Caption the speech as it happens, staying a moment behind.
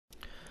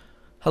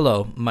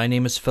Hello, my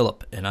name is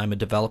Philip, and I'm a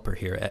developer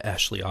here at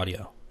Ashley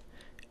Audio.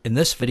 In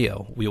this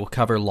video, we will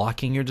cover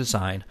locking your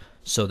design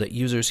so that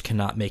users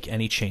cannot make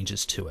any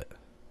changes to it.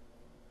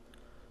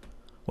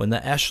 When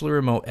the Ashley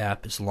Remote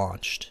app is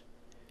launched,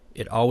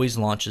 it always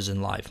launches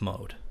in live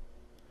mode.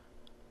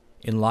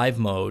 In live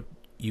mode,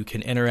 you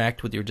can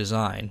interact with your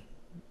design,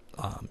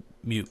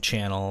 mute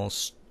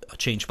channels,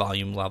 change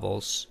volume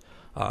levels,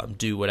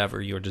 do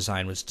whatever your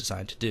design was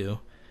designed to do.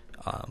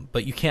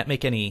 But you can't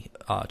make any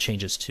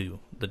changes to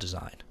the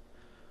design.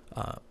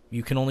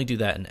 You can only do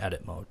that in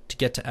edit mode. To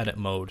get to edit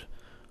mode,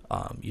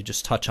 you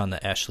just touch on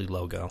the Ashley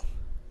logo,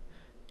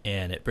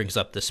 and it brings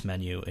up this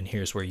menu, and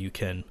here's where you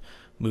can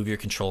move your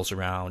controls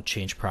around,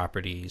 change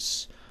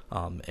properties,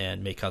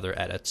 and make other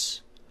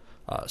edits.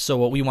 So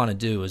what we want to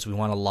do is we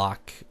want to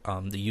lock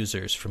the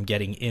users from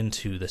getting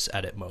into this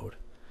edit mode.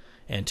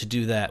 And to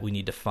do that, we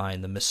need to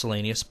find the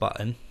miscellaneous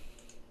button.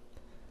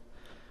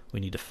 We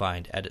need to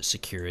find edit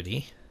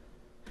security.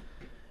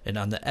 And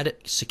on the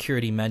edit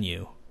security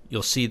menu,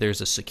 you'll see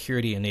there's a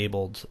security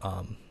enabled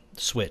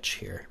switch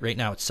here. Right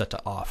now it's set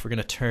to off. We're going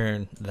to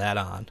turn that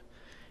on,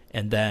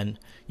 and then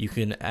you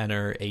can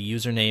enter a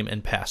username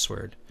and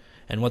password.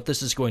 And what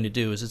this is going to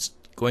do is it's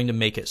going to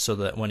make it so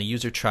that when a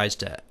user tries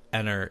to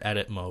enter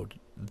edit mode,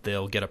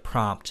 they'll get a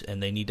prompt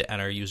and they need to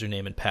enter a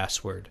username and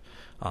password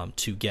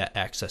to get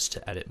access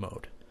to edit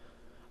mode.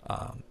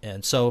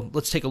 And so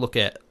let's take a look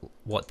at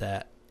what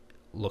that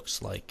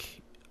looks like.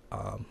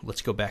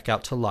 Let's go back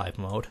out to live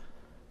mode.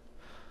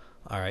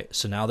 Alright,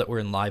 so now that we're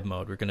in live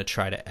mode, we're going to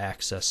try to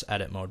access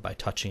edit mode by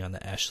touching on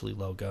the Ashley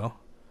logo.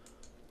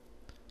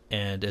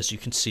 And as you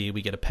can see,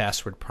 we get a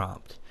password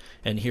prompt.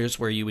 And here's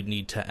where you would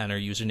need to enter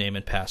username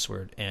and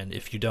password. And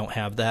if you don't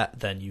have that,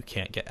 then you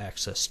can't get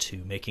access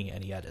to making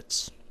any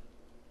edits.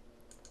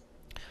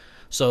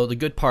 So the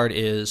good part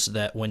is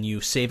that when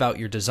you save out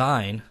your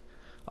design,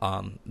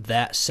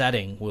 that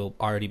setting will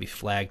already be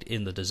flagged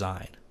in the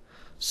design.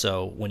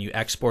 So when you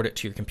export it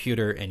to your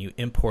computer and you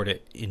import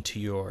it into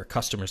your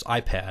customer's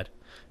iPad,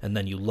 and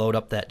then you load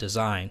up that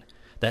design,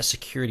 that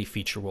security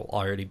feature will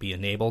already be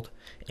enabled,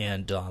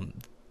 and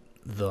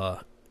the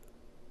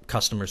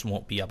customers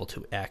won't be able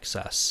to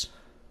access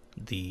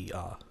the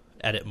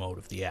edit mode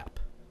of the app.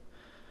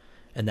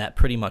 And that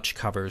pretty much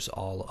covers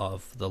all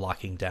of the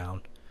locking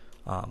down.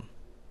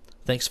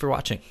 Thanks for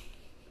watching.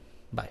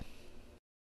 Bye.